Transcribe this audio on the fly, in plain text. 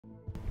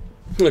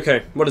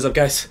Okay, what is up,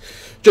 guys?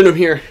 GNOME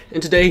here,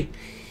 and today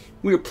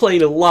we are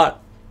playing a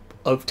lot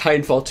of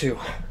Titanfall 2.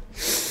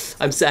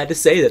 I'm sad to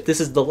say that this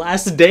is the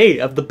last day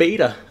of the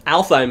beta,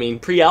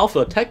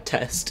 pre-alpha tech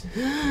test,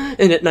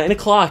 and at 9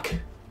 o'clock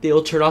they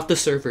will turn off the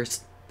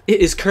servers. It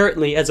is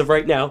currently, as of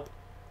right now,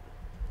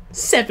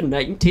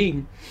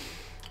 7:19,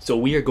 so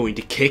we are going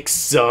to kick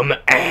some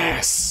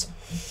ass.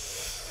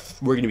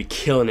 We're going to be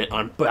killing it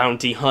on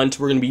bounty hunt.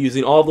 We're going to be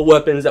using all the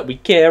weapons that we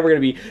can. We're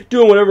going to be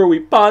doing whatever we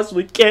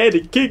possibly can to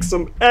kick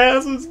some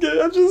ass. I'm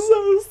just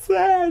so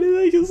sad.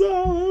 Like, it's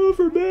all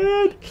over,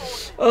 man.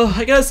 Oh,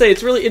 I gotta say,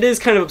 it is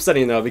kind of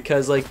upsetting, though,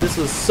 because, like, this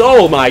was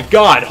so, my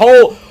God.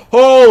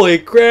 Holy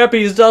crap,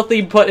 he's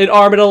nothing but an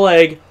arm and a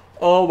leg.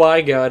 Oh,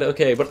 my God.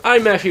 Okay, but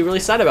I'm actually really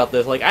sad about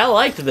this. Like, I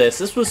liked this.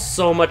 This was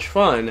so much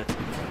fun.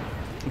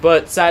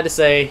 But sad to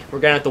say, we're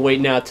gonna have to wait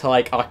now till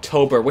like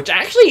October, which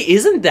actually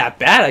isn't that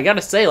bad. I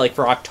gotta say, like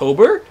for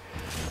October,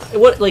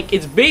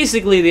 it's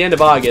basically the end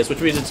of August,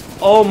 which means it's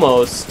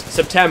almost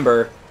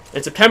September,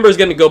 and September is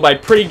gonna go by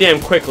pretty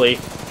damn quickly.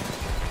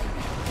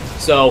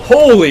 So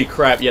holy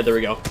crap! Yeah, there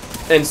we go.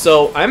 And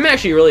so I'm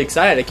actually really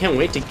excited. I can't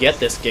wait to get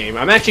this game.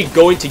 I'm actually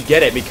going to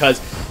get it because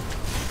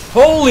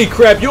holy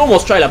crap! You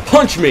almost tried to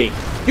punch me.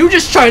 You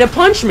just tried to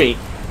punch me.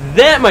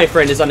 That, my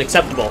friend, is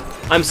unacceptable.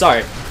 I'm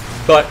sorry,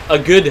 but a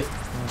good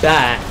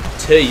bye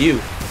to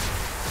you.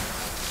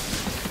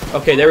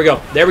 Okay, there we go.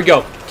 There we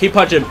go. Keep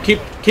punching him.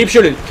 Keep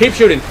shooting. Keep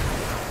shooting.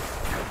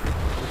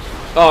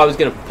 Oh, I was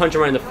gonna punch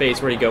him right in the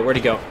face. Where'd he go? Where'd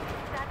he go?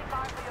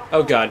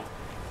 Oh God.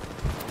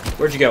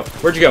 Where'd you go?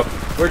 Where'd you go?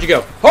 Where'd you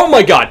go? Oh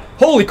my God!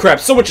 Holy crap!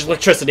 So much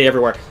electricity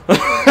everywhere.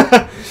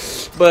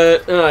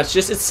 But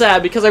it's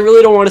sad because I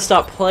really don't want to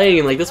stop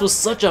playing. Like, this was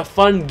such a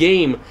fun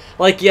game.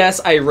 Like, yes,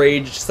 I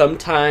raged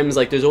sometimes.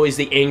 Like, there's always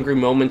the angry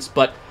moments,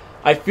 but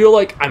I feel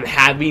like I'm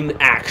having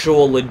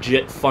actual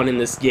legit fun in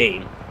this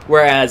game.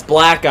 Whereas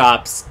Black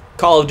Ops,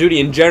 Call of Duty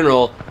in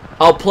general,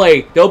 I'll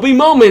play. There'll be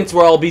moments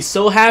where I'll be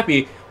so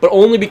happy, but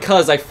only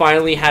because I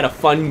finally had a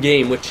fun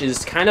game, which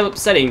is kind of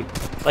upsetting.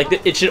 Like,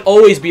 it should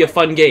always be a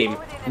fun game.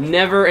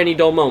 Never any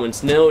dull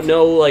moments.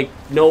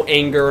 No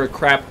anger or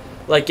crap.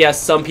 Like,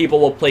 yes, some people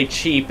will play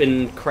cheap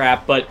and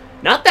crap, but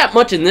not that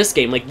much in this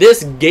game. Like,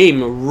 this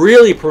game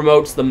really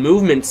promotes the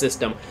movement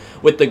system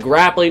with the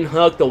grappling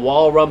hook, the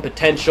wall run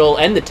potential,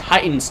 and the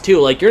Titans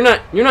too. Like, you're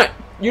not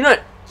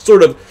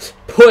sort of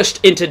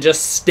pushed into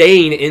just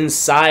staying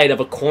inside of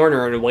a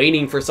corner and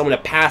waiting for someone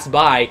to pass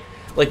by.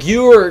 Like,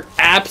 you are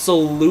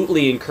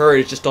absolutely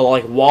encouraged just to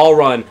like wall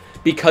run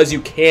because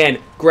you can,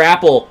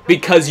 grapple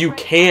because you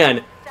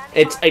can.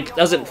 It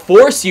doesn't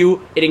force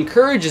you, it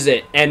encourages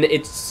it, and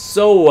it's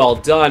so well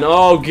done.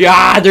 Oh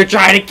God, they're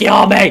trying to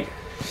kill me.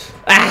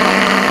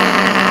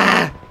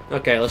 Ah!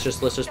 Okay, let's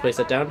just place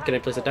it down. Can I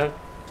place it down?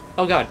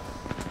 Oh God.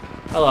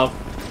 Hello.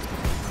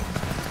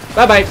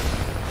 Bye-bye.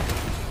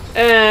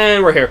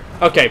 And we're here.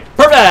 Okay,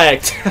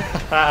 perfect!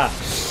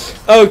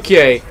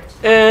 Okay,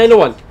 and a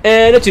 1,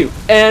 and a 2,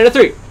 and a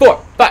 3, 4,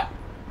 5.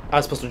 I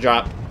was supposed to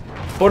drop.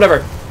 But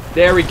whatever.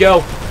 There we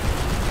go.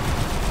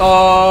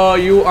 Oh,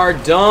 you are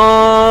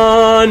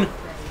done.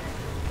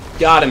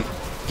 Got him.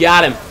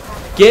 Got him.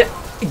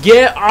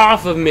 Get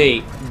off of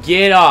me.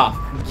 Get off.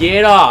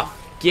 Get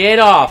off. Get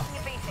off.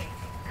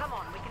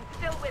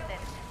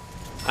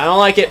 I don't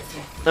like it.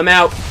 I'm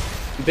out.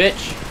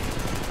 Bitch.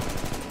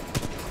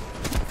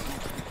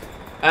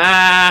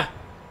 Ah.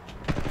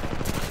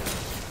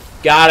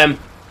 Got him.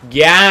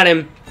 Got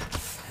him.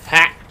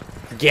 Ha.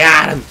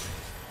 Got him.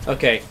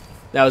 Okay.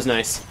 That was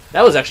nice.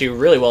 That was actually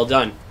really well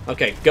done.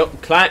 Okay. Go.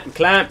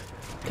 Climb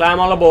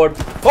all aboard.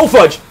 Oh,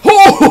 fudge.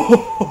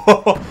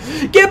 Oh!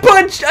 Get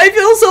punched. I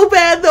feel so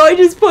bad, though. I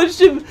just punched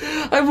him.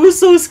 I was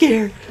so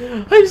scared.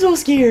 I'm so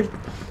scared.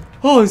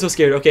 Oh, I'm so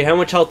scared. Okay, how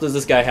much health does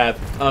this guy have?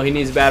 Oh, he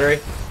needs a battery?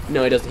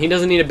 No, he doesn't. He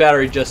doesn't need a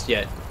battery just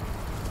yet.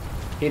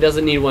 He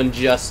doesn't need one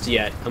just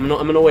yet. I'm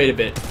gonna wait a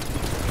bit.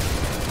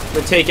 I'm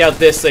gonna take out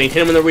this thing.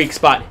 Hit him in their weak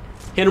spot.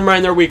 Hit him right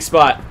in their weak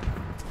spot.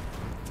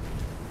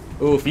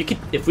 Ooh,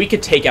 if we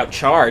could take out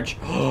charge,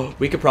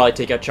 we could probably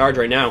take out charge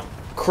right now.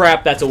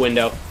 Crap, that's a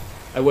window.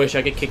 I wish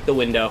I could kick the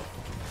window.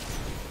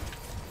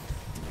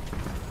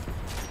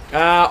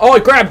 Oh,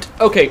 it grabbed.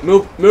 Okay,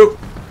 move.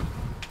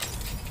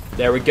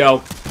 There we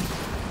go.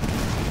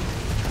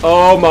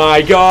 Oh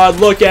my God,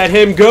 look at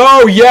him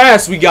go!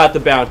 Yes, we got the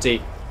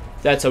bounty.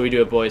 That's how we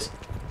do it, boys.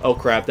 Oh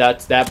crap,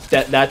 that's a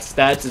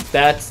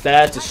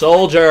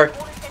soldier.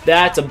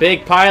 That's a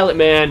big pilot,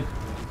 man.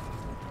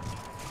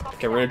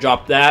 Okay, we're gonna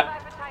drop that.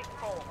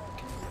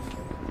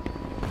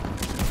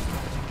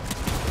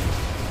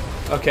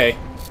 Okay,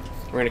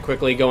 we're gonna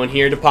quickly go in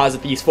here,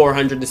 deposit these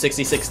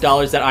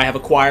 $466 that I have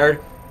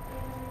acquired.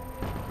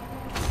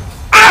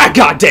 Ah,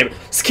 God damn it!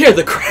 Scared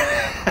the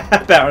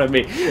crap out of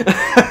me.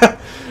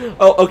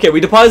 Oh, okay, we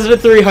deposited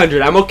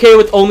 300. I'm okay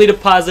with only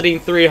depositing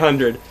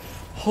 300.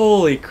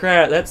 Holy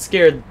crap, that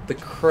scared the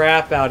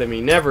crap out of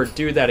me. Never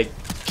do that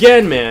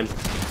again, man.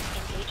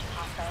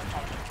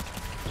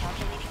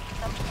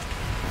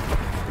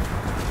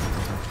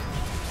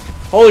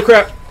 Holy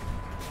crap.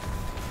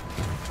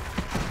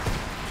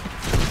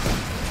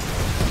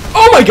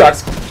 Oh my god!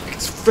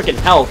 It's freaking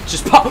hell.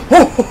 Just pop.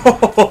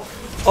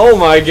 Oh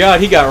my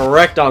god, he got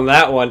wrecked on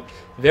that one.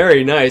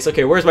 Very nice.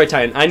 Okay, where's my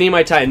Titan? I need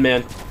my Titan,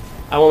 man.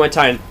 I want my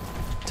Titan.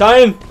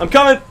 Titan, I'm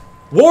coming!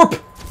 Warp!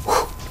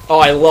 Oh,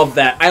 I love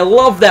that. I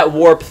love that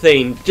warp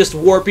thing. Just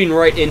warping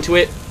right into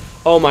it.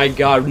 Oh my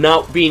god,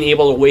 not being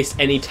able to waste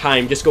any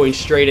time. Just going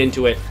straight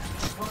into it.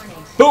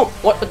 Boom!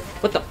 What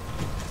the?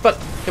 But,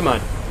 come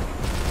on.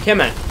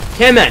 Come on.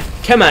 Come on.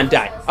 Come on,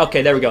 die.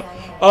 Okay, there we go.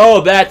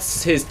 Oh,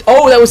 that's his...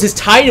 Oh, that was his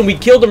Titan. We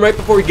killed him right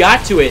before we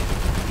got to it.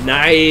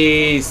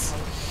 Nice.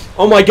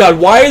 Oh my god,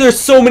 why are there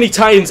so many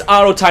Titans?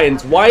 Auto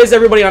Titans. Why is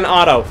everybody on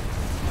auto?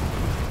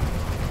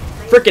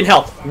 Freaking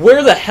hell.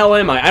 Where the hell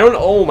am I? I don't know.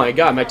 Oh my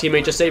god, my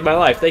teammate just saved my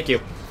life. Thank you.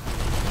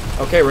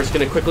 Okay, we're just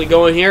gonna quickly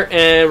go in here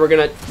and we're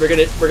gonna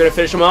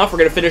finish him off. We're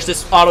gonna finish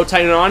this auto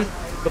Titan on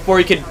before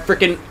he could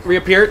freaking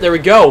reappear. There we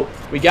go.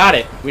 We got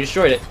it. We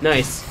destroyed it.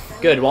 Nice.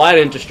 Good. Well, I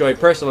didn't destroy it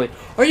personally.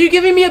 Are you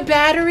giving me a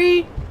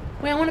battery?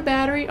 Wait, I want a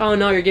battery? Oh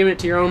no, you're giving it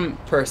to your own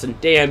person.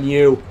 Damn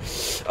you.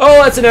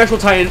 Oh, that's an actual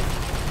Titan.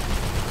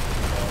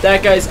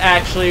 That guy's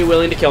actually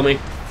willing to kill me.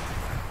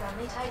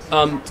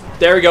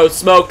 There we go.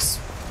 Smokes.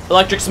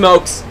 Electric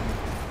smokes.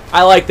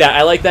 I like that.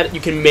 I like that you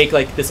can make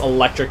like this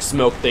electric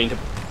smoke thing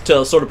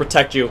to sort of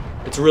protect you.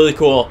 It's really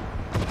cool.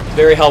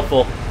 Very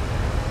helpful.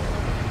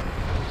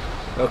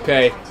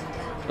 Okay.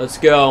 Let's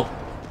go.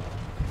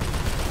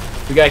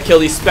 We gotta kill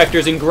these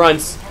specters and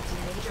grunts.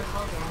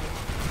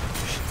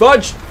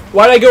 Fudge!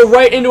 Why'd I go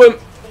right into him?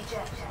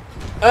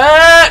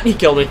 Ah! He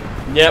killed me.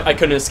 Yep, I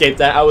couldn't escape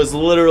that. I was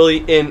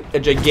literally in a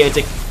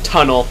gigantic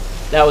tunnel.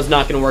 That was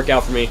not gonna work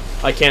out for me.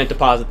 I can't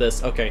deposit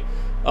this. Okay.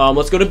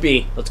 Let's go to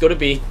B. Let's go to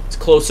B. It's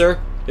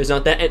closer. There's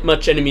not that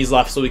much enemies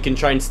left, so we can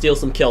try and steal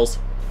some kills.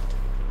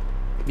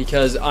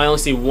 Because I only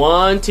see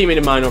one teammate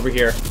of mine over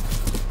here.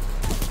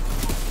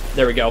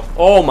 There we go.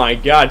 Oh my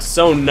god,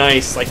 so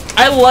nice. Like,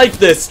 I like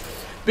this.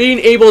 Being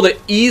able to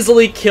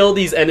easily kill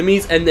these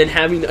enemies and then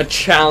having a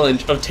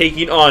challenge of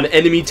taking on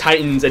enemy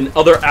Titans and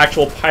other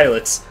actual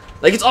pilots.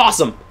 Like, it's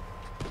awesome.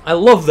 I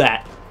love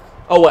that.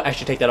 Oh, what? I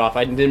should take that off.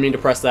 I didn't mean to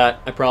press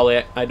that.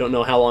 I don't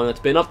know how long that's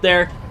been up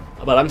there,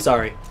 but I'm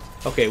sorry.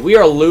 Okay, we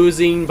are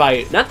losing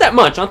by not that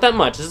much, not that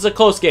much. This is a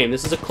close game.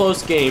 This is a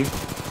close game.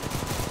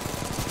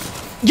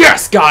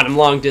 Yes, got him.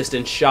 Long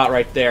distance shot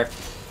right there.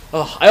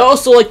 Oh, I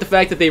also like the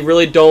fact that they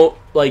really don't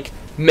like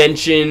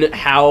mention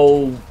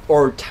how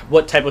or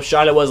what type of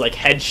shot it was, like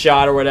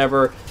headshot or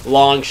whatever,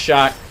 long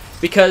shot,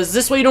 because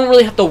this way you don't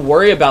really have to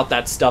worry about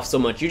that stuff so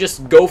much. You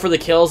just go for the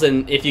kills,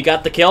 and if you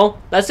got the kill,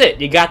 that's it.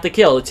 You got the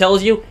kill. It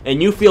tells you,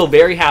 and you feel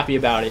very happy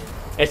about it.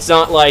 It's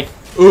not like,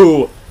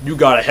 ooh, you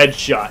got a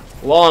headshot,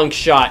 long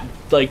shot,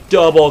 like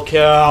double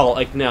kill.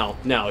 Like, no,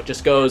 it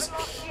just goes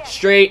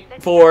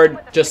straight forward,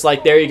 just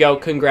like, there you go,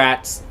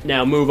 congrats.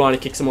 Now move on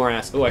and kick some more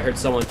ass. Oh, I heard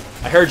someone.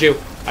 I heard you.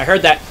 I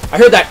heard that. I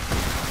heard that.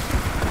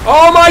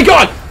 Oh my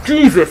god!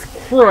 Jesus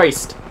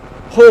Christ!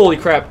 Holy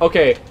crap.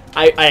 Okay,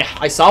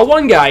 I saw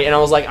one guy and I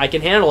was like, I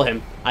can handle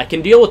him. I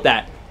can deal with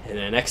that. And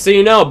then next thing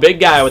you know, big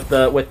guy with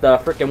the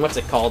freaking, what's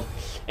it called?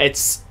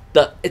 Is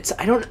it an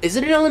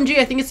LMG?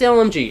 I think it's the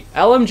LMG.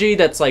 LMG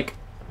that's like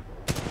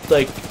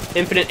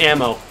infinite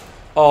ammo.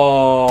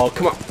 Oh,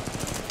 come on.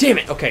 Damn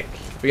it. Okay,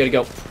 we gotta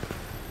go.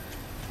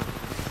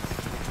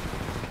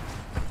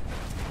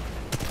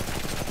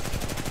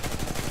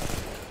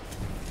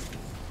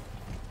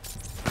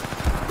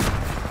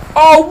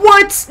 Oh,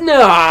 what?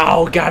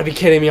 No, gotta be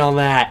kidding me on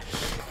that.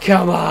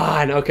 Come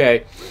on.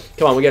 Okay,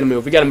 come on, we gotta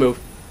move. We gotta move.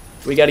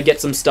 We gotta get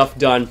some stuff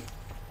done.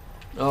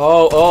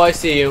 Oh, I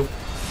see you,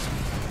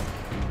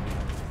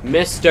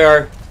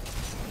 mister.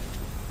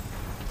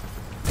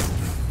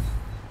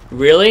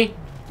 Really?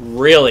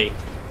 Really?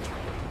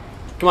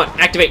 Come on,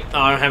 activate. Oh,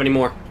 I don't have any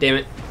more. Damn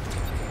it.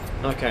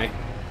 Okay.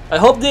 I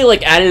hope they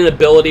like added an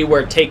ability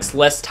where it takes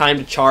less time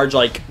to charge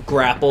like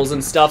grapples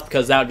and stuff,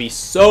 because that would be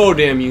so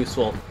damn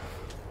useful.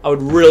 I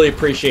would really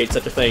appreciate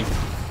such a thing.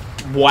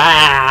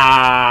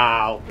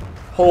 Wow.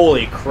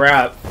 Holy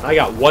crap. I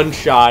got one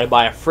shot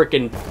by a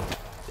freaking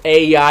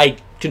AI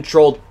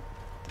controlled.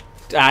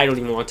 I don't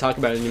even want to talk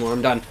about it anymore.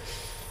 I'm done.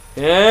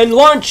 And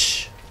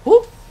launch.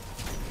 Whoop.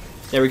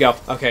 There we go.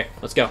 Okay,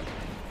 let's go.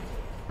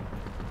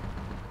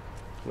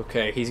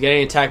 Okay, he's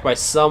getting attacked by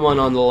someone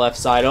on the left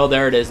side. Oh,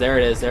 there it is. There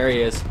it is. There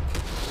he is.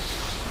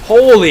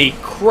 Holy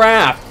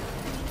crap.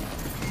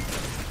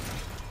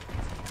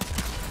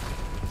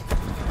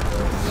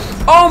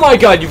 Oh my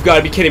god, you've got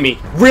to be kidding me.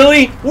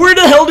 Really? Where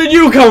the hell did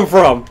you come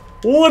from?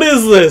 What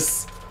is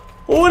this?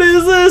 What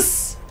is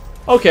this?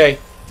 Okay.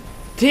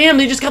 Damn,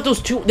 they just got those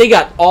two. They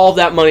got all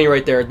that money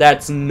right there.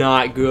 That's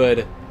not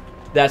good.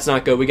 That's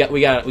not good. We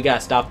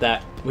gotta stop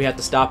that. We have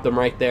to stop them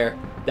right there.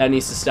 That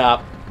needs to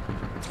stop.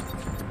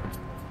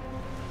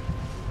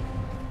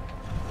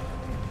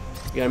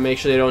 We gotta make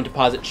sure they don't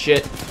deposit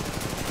shit.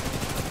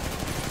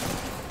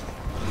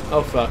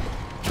 Oh fuck.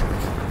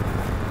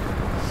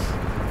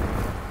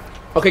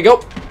 Okay,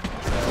 go.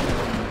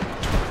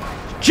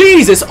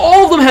 Jesus,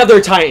 all of them have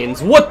their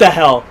Titans. What the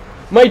hell?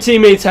 My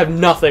teammates have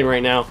nothing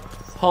right now.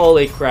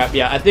 Holy crap.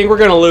 Yeah, I think we're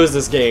gonna lose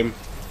this game.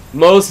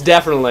 Most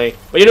definitely.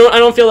 But you know what? I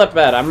don't feel that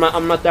bad. I'm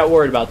not that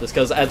worried about this,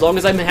 because as long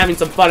as I'm having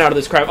some fun out of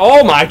this crap.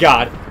 Oh my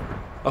god!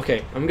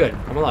 Okay, I'm good.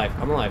 I'm alive.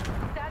 I'm alive.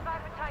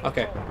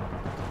 Okay.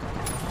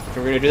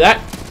 We're gonna do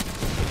that.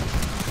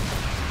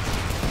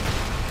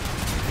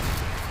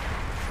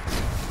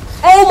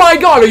 Oh my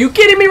god, are you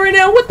kidding me right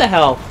now? What the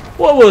hell?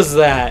 What was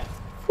that?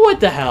 What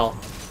the hell?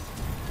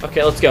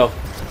 Okay, let's go.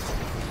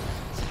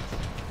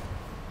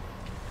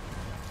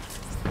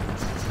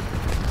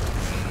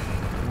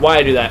 Why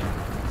I do that?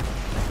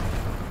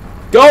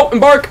 Go!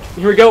 Embark!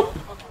 Here we go.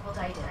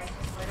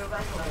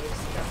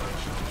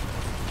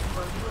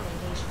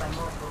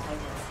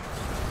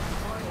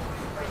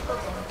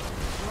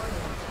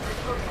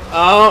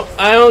 Oh,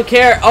 I don't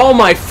care. Oh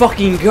my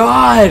fucking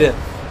god!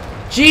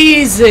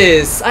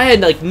 Jesus! I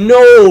had like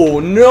no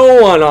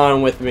one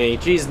on with me.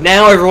 Jeez,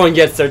 now everyone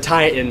gets their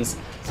Titans.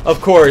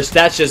 Of course,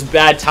 that's just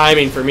bad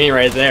timing for me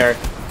right there.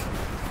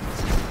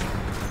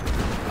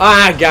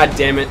 Ah, god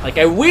damn it. Like,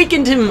 I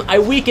weakened him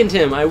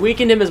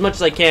as much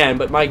as I can,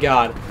 but my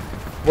god.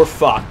 We're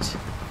fucked.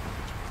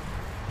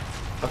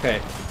 Okay,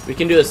 we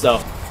can do this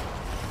though.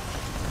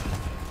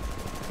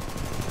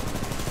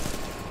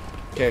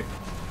 Okay.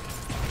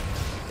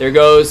 There it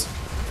goes.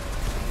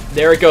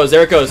 There it goes,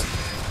 there it goes.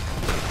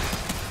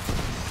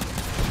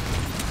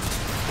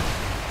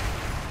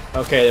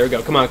 Okay, there we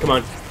go. Come on, come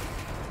on.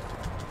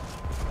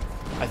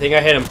 I think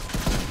I hit him.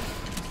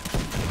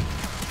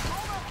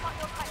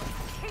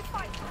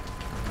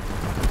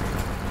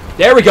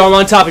 There we go, I'm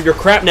on top of your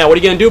crap now. What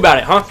are you gonna do about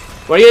it, huh?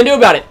 What are you gonna do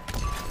about it?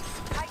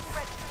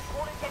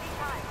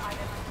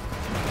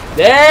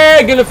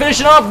 There, gonna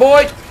finish it off,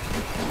 boy.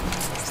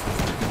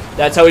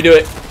 That's how we do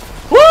it.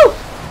 Woo!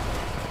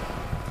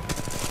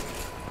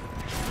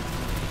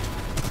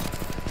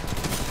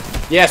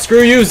 Yeah,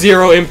 screw you,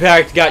 Zero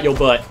Impact. Got your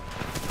butt.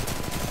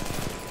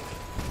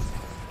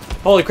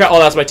 Holy crap. Oh,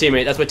 that's my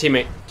teammate. That's my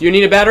teammate. Do you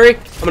need a battery?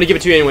 I'm gonna give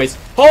it to you anyways.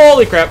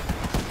 Holy crap.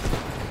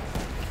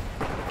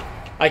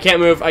 I can't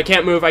move. I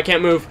can't move. I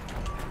can't move.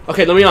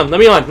 Okay, let me on. Let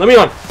me on. Let me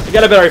on. I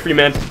got a battery for you,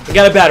 man. I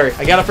got a battery.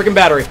 I got a freaking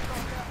battery.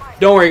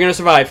 Don't worry, you're gonna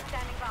survive.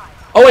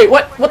 Oh, wait.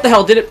 What? What the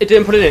hell? It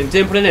didn't put it in. It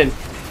didn't put it in.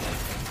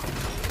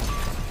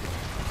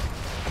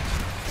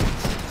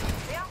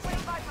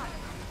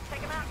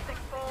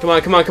 Come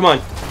on, come on, come on.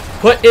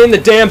 Put in the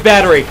damn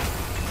battery.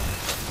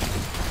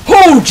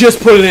 Oh, just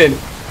put it in.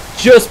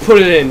 Just put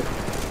it in.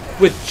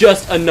 With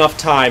just enough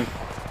time.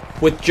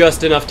 With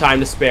just enough time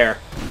to spare.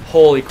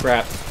 Holy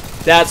crap.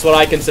 That's what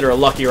I consider a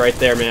lucky right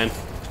there, man.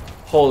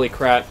 Holy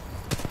crap.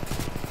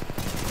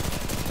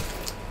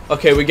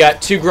 Okay, we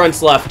got 2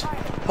 grunts left.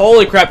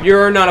 Holy crap,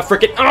 you're not a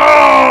frickin'...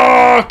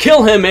 Oh!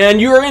 Kill him, man.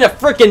 You're in a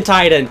frickin'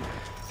 Titan.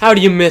 How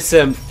do you miss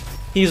him?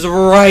 He's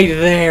right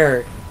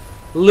there.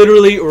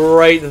 Literally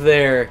right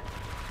there.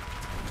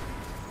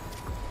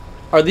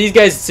 Are these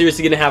guys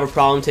seriously gonna have a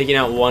problem taking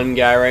out one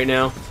guy right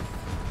now?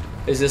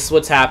 Is this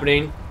what's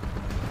happening?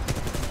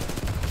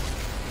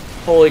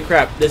 Holy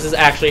crap, this is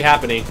actually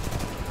happening.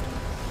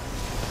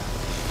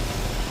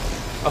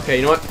 Okay,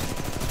 you know what?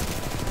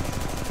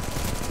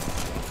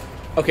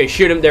 Okay,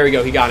 shoot him. There we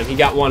go. He got him. He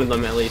got one of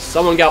them at least.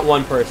 Someone got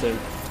one person.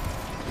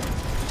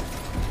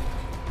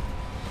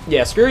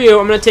 Yeah, screw you.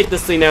 I'm gonna take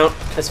this thing out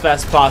as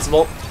fast as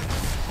possible.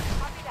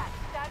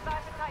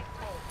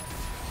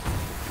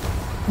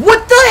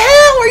 What the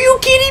hell? Are you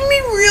kidding me?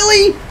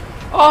 Really?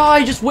 Oh,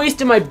 I just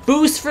wasted my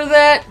boost for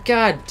that?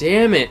 God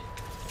damn it.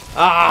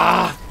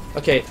 Ah.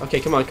 Okay, okay,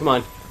 come on, come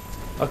on.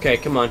 Okay,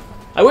 come on.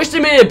 I wish they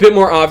made it a bit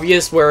more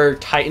obvious where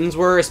Titans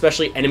were,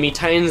 especially enemy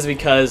Titans,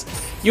 because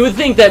you would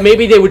think that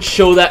maybe they would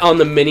show that on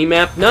the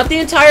mini-map. Not the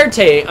entire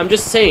time, I'm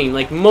just saying,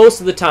 like,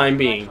 most of the time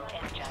being.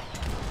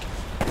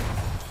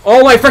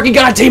 Oh my freaking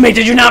god, teammate,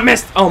 did you not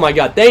miss? Oh my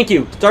god, thank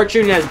you. Start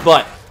shooting at his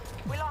butt.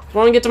 I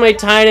want to get to my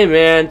Titan,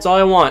 man. That's all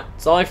I want.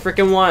 That's all I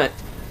freaking want.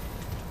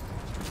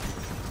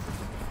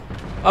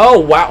 Oh,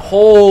 wow.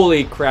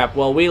 Holy crap.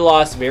 Well, we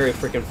lost very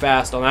freaking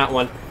fast on that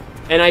one.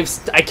 And I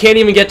can't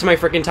even get to my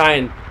freaking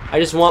Titan. I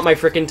just want my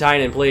freaking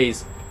Titan,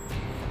 please.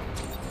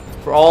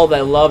 For all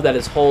that love that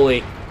is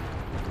holy.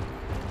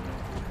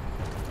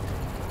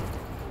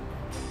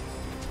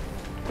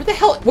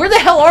 Where the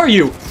hell are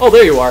you? Oh,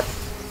 there you are.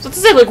 So to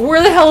say, like,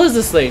 where the hell is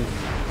this thing?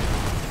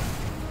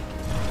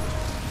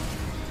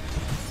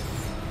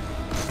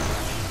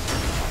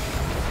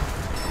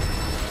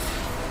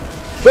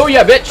 Oh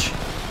yeah, bitch!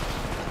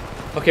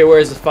 Okay, where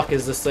is the fuck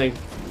is this thing?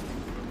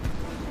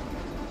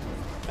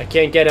 I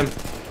can't get him.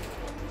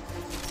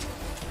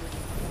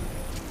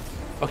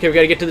 Okay, we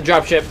gotta get to the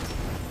dropship.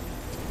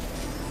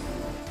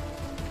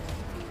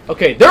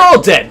 Okay, they're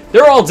all dead.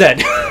 They're all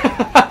dead.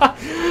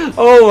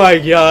 Oh my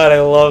god,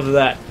 I love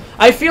that.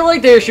 I feel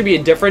like there should be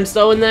a difference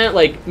though in that.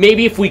 Like,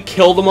 maybe if we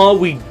kill them all,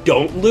 we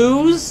don't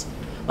lose.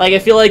 Like, I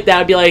feel like that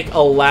would be like a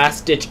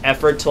last-ditch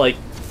effort to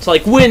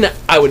win,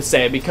 I would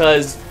say,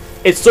 because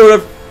it sort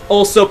of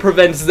also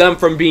prevents them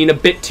from being a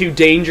bit too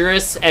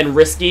dangerous and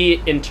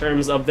risky in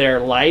terms of their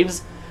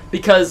lives.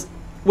 Because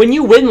when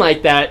you win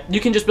like that, you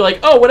can just be like,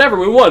 oh, whatever,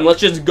 we won. Let's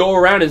just go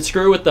around and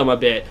screw with them a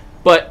bit.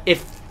 But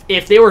if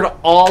they were to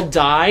all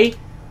die,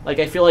 Like,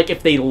 I feel like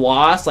if they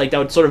lost, like, that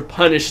would sort of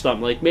punish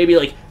them. Like, maybe,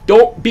 like,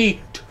 don't be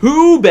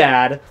too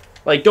bad.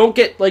 Like, don't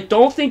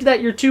think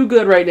that you're too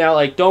good right now.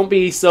 Like, don't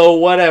be so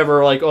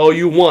whatever. Like, oh,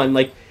 you won.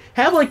 Like,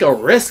 have, like, a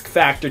risk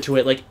factor to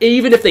it. Like,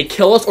 even if they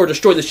kill us or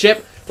destroy the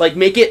ship, like,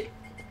 make it,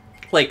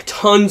 like,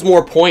 tons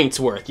more points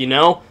worth, you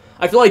know?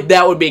 I feel like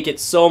that would make it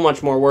so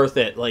much more worth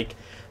it. Like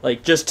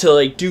just to,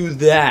 like, do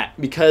that.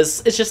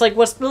 Because it's just, like,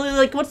 what's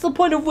the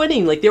point of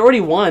winning? Like, they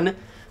already won.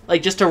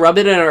 Like, just to rub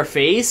it in our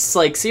face?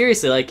 Like,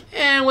 seriously, like,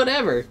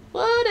 whatever.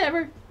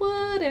 Whatever.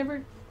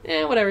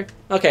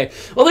 Okay,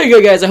 well, there you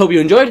go, guys. I hope you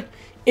enjoyed.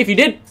 If you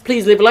did,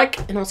 please leave a like,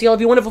 and I'll see all of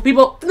you wonderful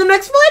people in the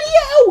next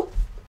video!